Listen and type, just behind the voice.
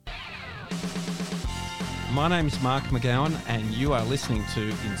My name's Mark McGowan and you are listening to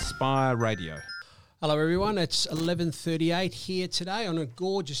Inspire Radio. Hello everyone, it's 11:38 here today on a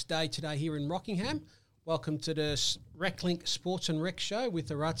gorgeous day today here in Rockingham. Welcome to the RecLink Sports and Rec Show with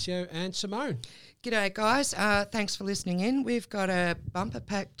Orazio and Simone. G'day guys, thanks for listening in. We've got a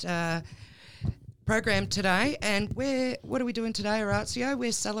bumper-packed program today, and what are we doing today, Orazio?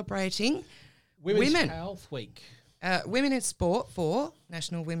 We're celebrating Women's Health Week. Women in Sport for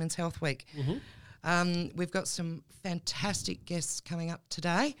National Women's Health Week. Mm-hmm. We've got some fantastic guests coming up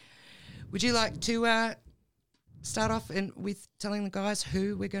today. Would you like to start off with telling the guys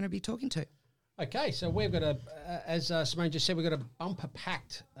who we're going to be talking to? Okay, so we've got as Simone just said, we've got a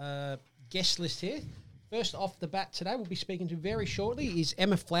bumper-packed guest list here. First off the bat today, we'll be speaking to very shortly is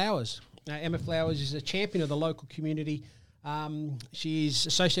Emma Flowers. Emma Flowers is a champion of the local community. She's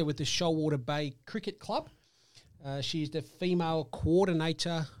associated with the Shoalwater Bay Cricket Club. She's the female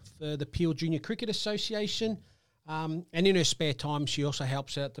coordinator for the Peel Junior Cricket Association. And in her spare time, she also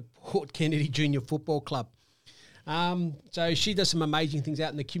helps out the Port Kennedy Junior Football Club. So she does some amazing things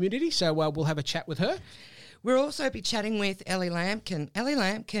out in the community. So we'll have a chat with her. We'll also be chatting with Ellie Lampkin. Ellie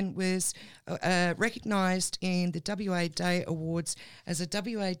Lampkin was recognised in the WA Day Awards as a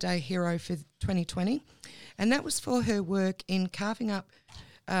WA Day Hero for 2020. And that was for her work in carving up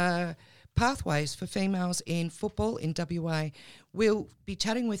pathways for females in football in WA. We'll be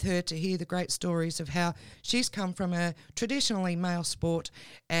chatting with her to hear the great stories of how she's come from a traditionally male sport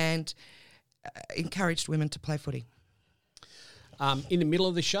and encouraged women to play footy. In the middle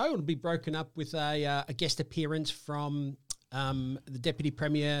of the show, it'll be broken up with a guest appearance from the Deputy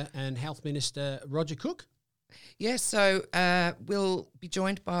Premier and Health Minister, Roger Cook. Yes, so we'll be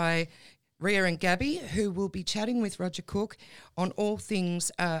joined by Ria and Gabby, who will be chatting with Roger Cook on all things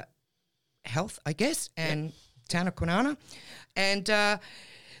health, I guess, and town of Kwinana. And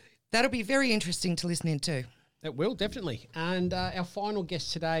that'll be very interesting to listen into. It will, definitely. And our final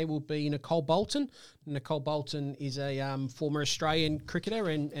guest today will be Nicole Bolton. Nicole Bolton is a former Australian cricketer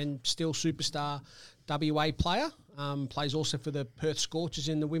and still superstar WA player. Plays also for the Perth Scorchers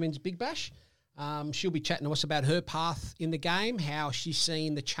in the Women's Big Bash. She'll be chatting to us about her path in the game, how she's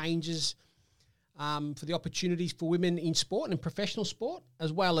seen the changes for the opportunities for women in sport and in professional sport,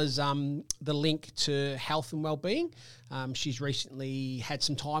 as well as the link to health and wellbeing. She's recently had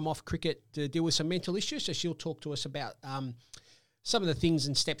some time off cricket to deal with some mental issues, so she'll talk to us about some of the things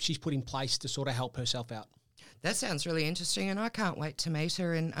and steps she's put in place to sort of help herself out. That sounds really interesting, and I can't wait to meet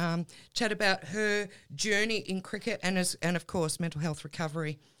her and chat about her journey in cricket and of course, mental health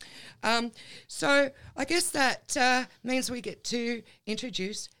recovery. So I guess that means we get to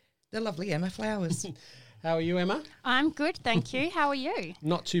introduce the lovely Emma Flowers. How are you, Emma? I'm good, thank you. How are you?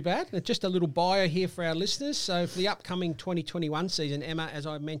 Not too bad. Just a little bio here for our listeners. So for the upcoming 2021 season, Emma, as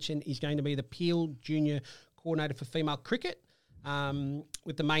I mentioned, is going to be the Peel Junior Coordinator for Female Cricket,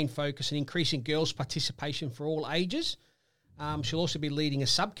 with the main focus on increasing girls' participation for all ages. She'll also be leading a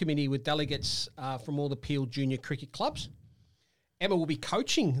subcommittee with delegates from all the Peel Junior Cricket Clubs. Emma will be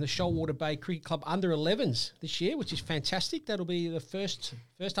coaching the Shoalwater Bay Cricket Club under-11s this year, which is fantastic. That'll be the first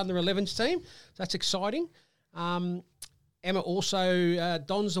under-11s team. So that's exciting. Emma also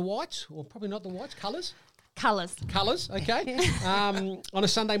dons the whites, or probably not the whites, colours. Colours, okay. On a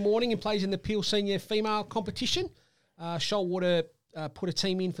Sunday morning and plays in the Peel Senior Female competition. Shoalwater put a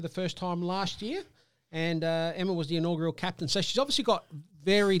team in for the first time last year, and Emma was the inaugural captain. So she's obviously got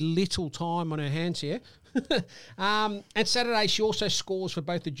very little time on her hands here. And Saturday she also scores for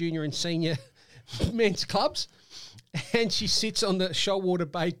both the junior and senior men's clubs, and she sits on the Shoalwater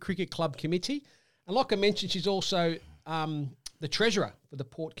Bay Cricket Club committee. And like I mentioned, she's also the treasurer for the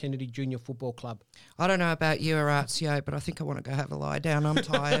Port Kennedy Junior Football Club. I don't know about you, Orazio, but I think I want to go have a lie down. I'm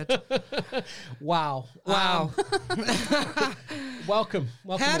tired. Wow. Welcome.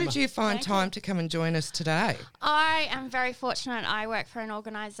 How did Emma. you find time to come and join us today? I am very fortunate. I work for an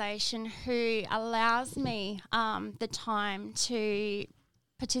organisation who allows me the time to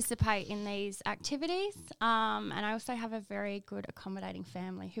participate in these activities, and I also have a very good accommodating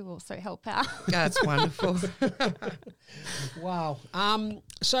family who also help out. That's wonderful. Wow.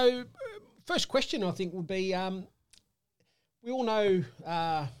 So first question I think would be, we all know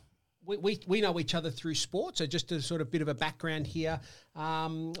we know each other through sport, so just a sort of bit of a background here. I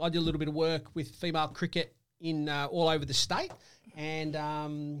did a little bit of work with female cricket in all over the state, and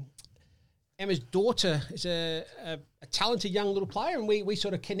Emma's daughter is a talented young little player, and we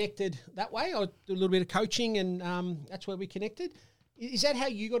sort of connected that way. I did a little bit of coaching, and that's where we connected. Is that how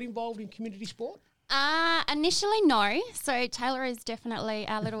you got involved in community sport? Initially, no. So Taylor is definitely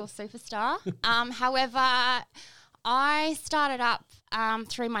our little superstar. However, I started up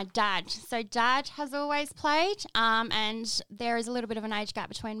through my dad. So dad has always played, and there is a little bit of an age gap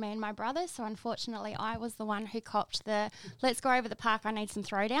between me and my brother. So unfortunately, I was the one who copped the let's go over the park, I need some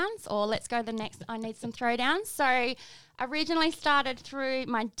throwdowns, or let's go the next, I need some throwdowns. So originally started through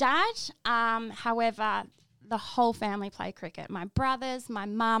my dad. However, the whole family play cricket. My brothers, my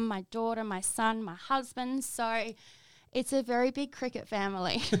mum, my daughter, my son, my husband. So it's a very big cricket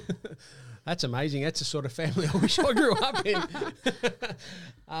family. That's amazing. That's the sort of family I wish I grew up in.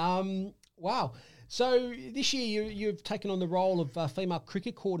 Wow. So this year you've taken on the role of female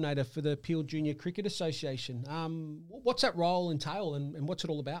cricket coordinator for the Peel Junior Cricket Association. What's that role entail and what's it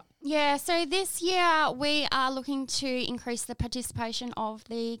all about? Yeah, so this year we are looking to increase the participation of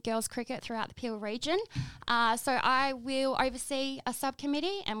the girls' cricket throughout the Peel region. So I will oversee a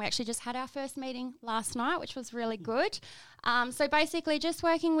subcommittee, and we actually just had our first meeting last night, which was really good. So basically just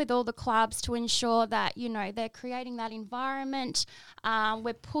working with all the clubs to ensure that, you know, they're creating that environment.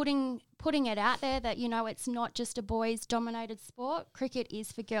 We're putting it out there that, you know, it's not just a boys-dominated sport. Cricket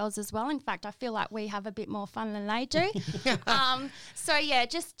is for girls as well. In fact, I feel like we have a bit more fun than they do. So, yeah,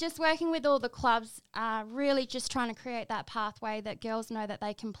 just working with all the clubs, really just trying to create that pathway that girls know that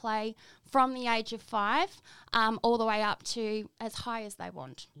they can play from the age of 5 all the way up to as high as they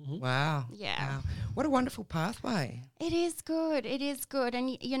want. Mm-hmm. Wow. Yeah. Wow. What a wonderful pathway. It is good. It is good.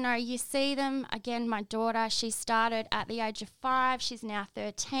 And, you know, you see them, again, my daughter, she started at the age of 5. She's now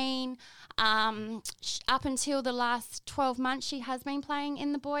 13. Up until the last 12 months, she has been playing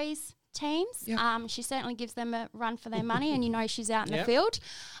in the boys' teams. Yep. She certainly gives them a run for their money, and, you know, she's out in the field.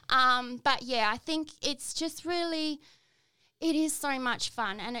 But, yeah, I think it's just really... It is so much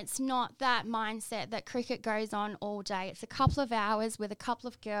fun, and it's not that mindset that cricket goes on all day. It's a couple of hours with a couple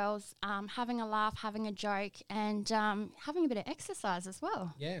of girls, having a laugh, having a joke, and having a bit of exercise as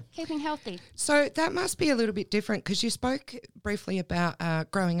well. Yeah. Keeping healthy. So that must be a little bit different because you spoke briefly about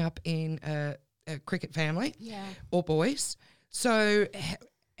growing up in a cricket family, or boys. So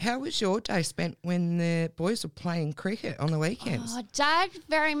how was your day spent when the boys were playing cricket on the weekends? Oh, Dad,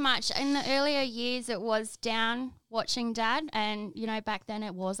 very much. In the earlier years, it was down watching Dad, and, you know, back then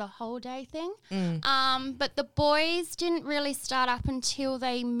it was a whole day thing. But the boys didn't really start up until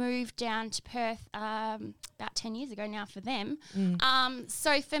they moved down to Perth about 10 years ago now for them.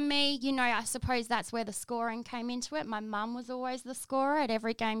 So for me, you know, I suppose that's where the scoring came into it. My mum was always the scorer at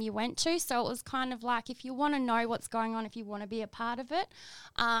every game you went to, so it was kind of like, if you want to know what's going on, if you want to be a part of it,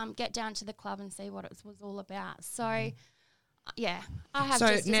 get down to the club and see what it was all about. So... yeah, I have. So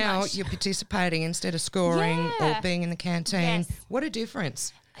just now as much. you're participating instead of scoring or being in the canteen. Yes. What a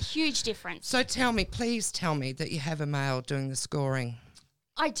difference. A huge difference. So please tell me that you have a male doing the scoring.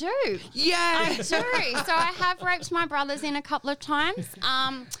 I do. Yeah. I do. So I have roped my brothers in a couple of times.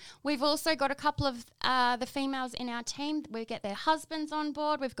 We've also got a couple of the females in our team. We get their husbands on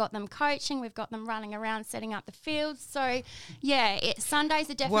board. We've got them coaching. We've got them running around, setting up the fields. So, yeah, Sundays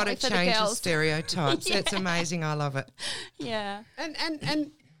are definitely for the girls. What a change of stereotypes. It's amazing. I love it. Yeah.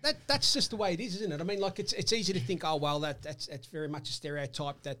 And that's just the way it is, isn't it? I mean, like, it's easy to think, oh, well, that's very much a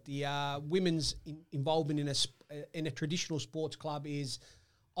stereotype that the women's involvement in a traditional sports club is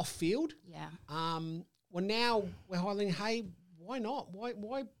off field. Yeah. Well, now we're highlighting, hey, why not?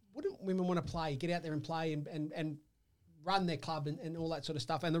 Why wouldn't women want to play, get out there and play and run their club and all that sort of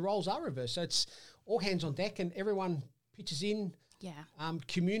stuff? And the roles are reversed. So it's all hands on deck and everyone pitches in. Yeah.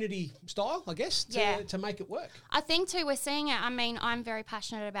 Community style, I guess, to make it work. I think too, we're seeing it. I mean, I'm very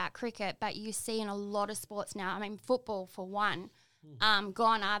passionate about cricket, but you see in a lot of sports now, I mean, football for one,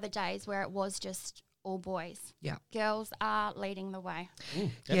 gone are the days where it was just all boys. Yeah. Girls are leading the way.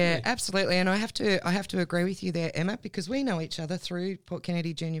 Yeah, absolutely. And I have to agree with you there, Emma, because we know each other through Port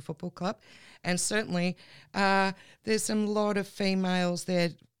Kennedy Junior Football Club. And certainly there's some lot of females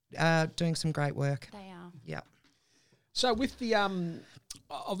there doing some great work. They are. Yeah. So with the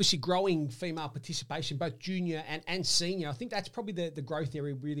obviously growing female participation, both junior and senior, I think that's probably the growth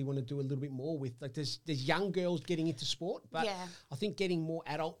area we really want to do a little bit more with. Like there's young girls getting into sport, but I think getting more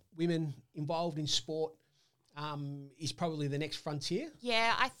adult women involved in sport is probably the next frontier.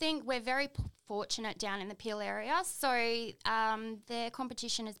 Yeah, I think we're very fortunate down in the Peel area. So the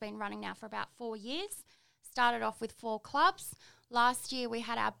competition has been running now for about 4 years. Started off with 4 clubs. Last year we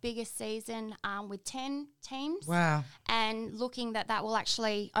had our biggest season with 10 teams. Wow. And looking that will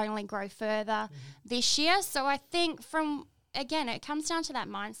actually only grow further this year. So I think again, it comes down to that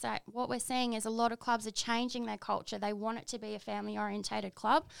mindset. What we're seeing is a lot of clubs are changing their culture. They want it to be a family-orientated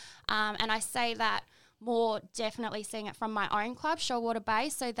club. And I say that more definitely seeing it from my own club, Shoalwater Bay.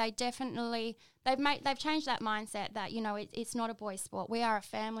 So they've changed that mindset that, you know, it's not a boys' sport. We are a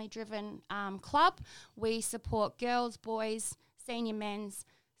family-driven club. We support girls, boys, senior men's,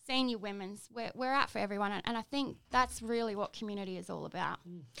 senior women's. We're out for everyone, and I think that's really what community is all about.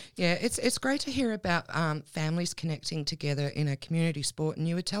 Yeah, it's great to hear about families connecting together in a community sport. And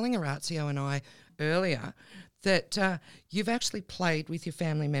you were telling Orazio and I earlier that you've actually played with your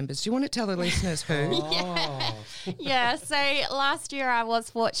family members. Do you want to tell the listeners who? Yeah, so last year I was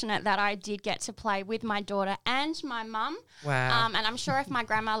fortunate that I did get to play with my daughter and my mum. Wow. And I'm sure if my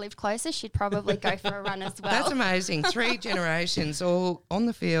grandma lived closer, she'd probably go for a run as well. That's amazing. 3 generations all on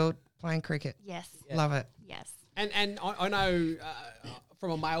the field playing cricket. Yes. Love it. Yes. And I know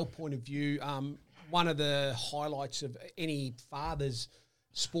from a male point of view, one of the highlights of any father's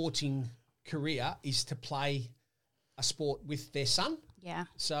sporting career is to play a sport with their son. Yeah.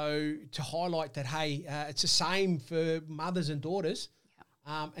 So to highlight that, hey, it's the same for mothers and daughters,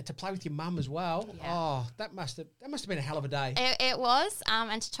 and to play with your mum as well. Yeah. Oh, that must have been a hell of a day. It was,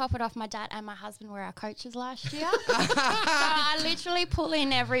 and to top it off, my dad and my husband were our coaches last year. So I literally pull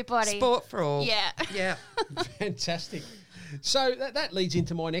in everybody. Sport for all. Yeah. Yeah. Fantastic. So that leads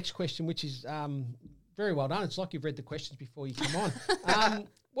into my next question, which is very well done. It's like you've read the questions before you come on.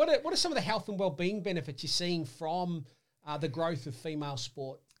 What are some of the health and wellbeing benefits you're seeing from the growth of female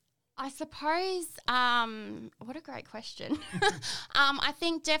sport? I suppose, what a great question. I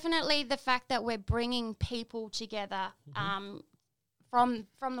think definitely the fact that we're bringing people together from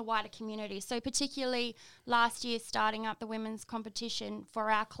the wider community. So particularly last year, starting up the women's competition for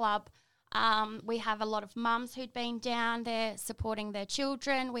our club, we have a lot of mums who'd been down there supporting their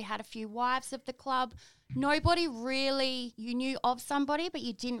children. We had a few wives of the club. Nobody really, you knew of somebody, but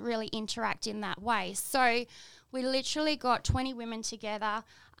you didn't really interact in that way. So we literally got 20 women together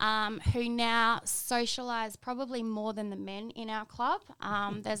who now socialise probably more than the men in our club.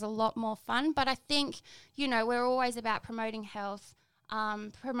 There's a lot more fun. But I think, we're always about promoting health,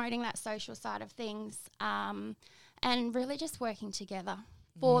 promoting that social side of things, and really just working together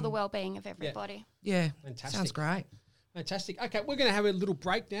for the well-being of everybody. Yeah. Fantastic. Sounds great. Fantastic. Okay, we're going to have a little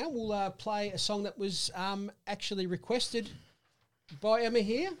break now. We'll play a song that was actually requested by Emma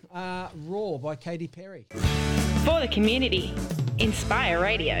here, Raw by Katy Perry. For the community, Inspire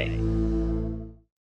Radio.